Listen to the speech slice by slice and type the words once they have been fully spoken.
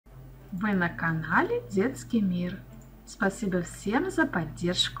Вы на канале Детский мир. Спасибо всем за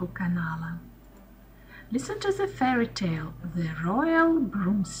поддержку канала. Listen to the fairy tale, The Royal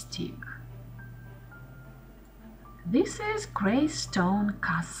Broomstick. This is Greystone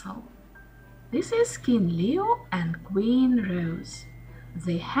Castle. This is King Leo and Queen Rose.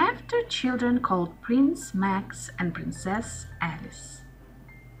 They have two children called Prince Max and Princess Alice.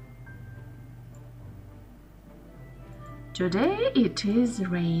 Today it is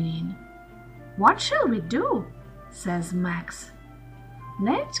raining. What shall we do? Says Max.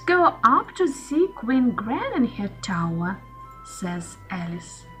 Let's go up to see Queen Gran in her tower, says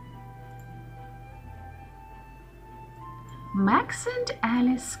Alice. Max and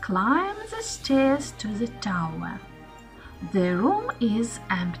Alice climb the stairs to the tower. The room is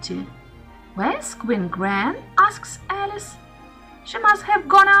empty. Where's Queen Gran? Asks Alice. She must have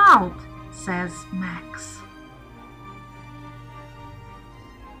gone out, says Max.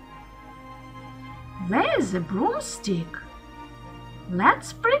 There's a broomstick.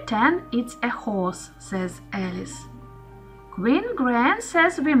 Let's pretend it's a horse, says Alice. Queen Gran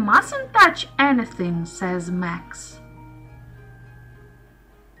says we mustn't touch anything, says Max.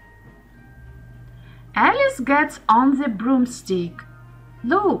 Alice gets on the broomstick.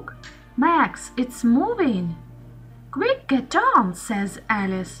 Look, Max, it's moving. Quick, get on, says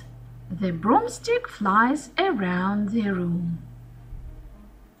Alice. The broomstick flies around the room.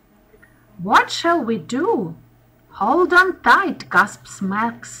 What shall we do? Hold on tight, gasps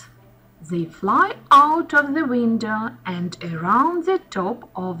Max. They fly out of the window and around the top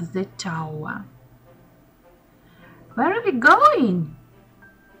of the tower. Where are we going?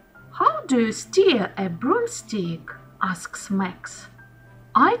 How do you steer a broomstick? Asks Max.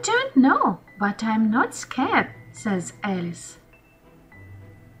 I don't know, but I'm not scared, says Alice.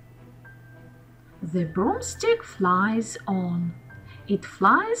 The broomstick flies on. It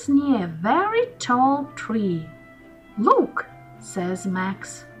flies near a very tall tree. Look, says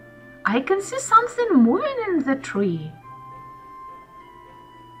Max. I can see something moving in the tree.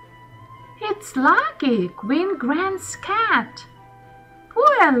 It's Lucky, Queen Gran's cat.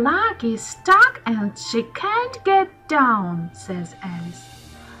 Poor Lucky is stuck and she can't get down, says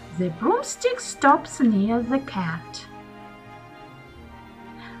Alice. The broomstick stops near the cat.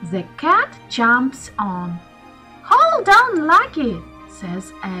 The cat jumps on. Hold on, Lucky,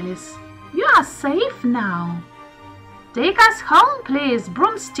 says Alice. You are safe now. Take us home, please,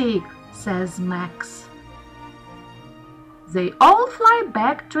 broomstick, says Max. They all fly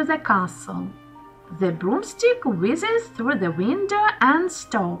back to the castle. The broomstick whizzes through the window and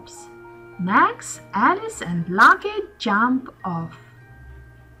stops. Max, Alice and Lucky jump off.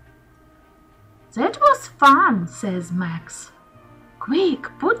 That was fun, says Max. Quick,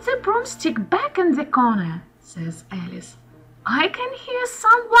 put the broomstick back in the corner, says Alice. I can hear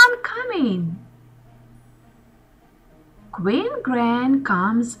someone coming. Queen Gran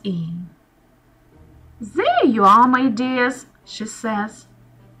comes in. There you are, my dears, she says.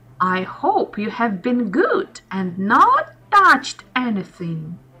 I hope you have been good and not touched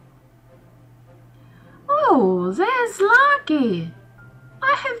anything. Oh, there's Lucky.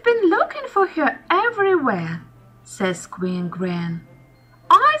 I have been looking for her everywhere, says Queen Gran.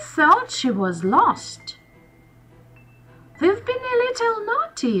 I thought she was lost. We've been a little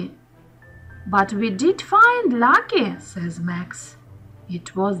naughty, but we did find Lucky, says Max.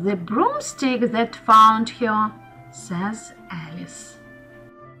 It was the broomstick that found her, says Alice.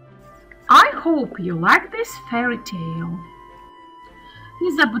 I hope you like this fairy tale.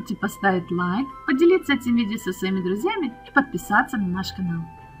 Не забудьте поставить лайк, поделиться этим видео со своими друзьями и подписаться на наш канал.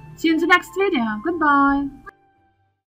 See you in the next video. Goodbye!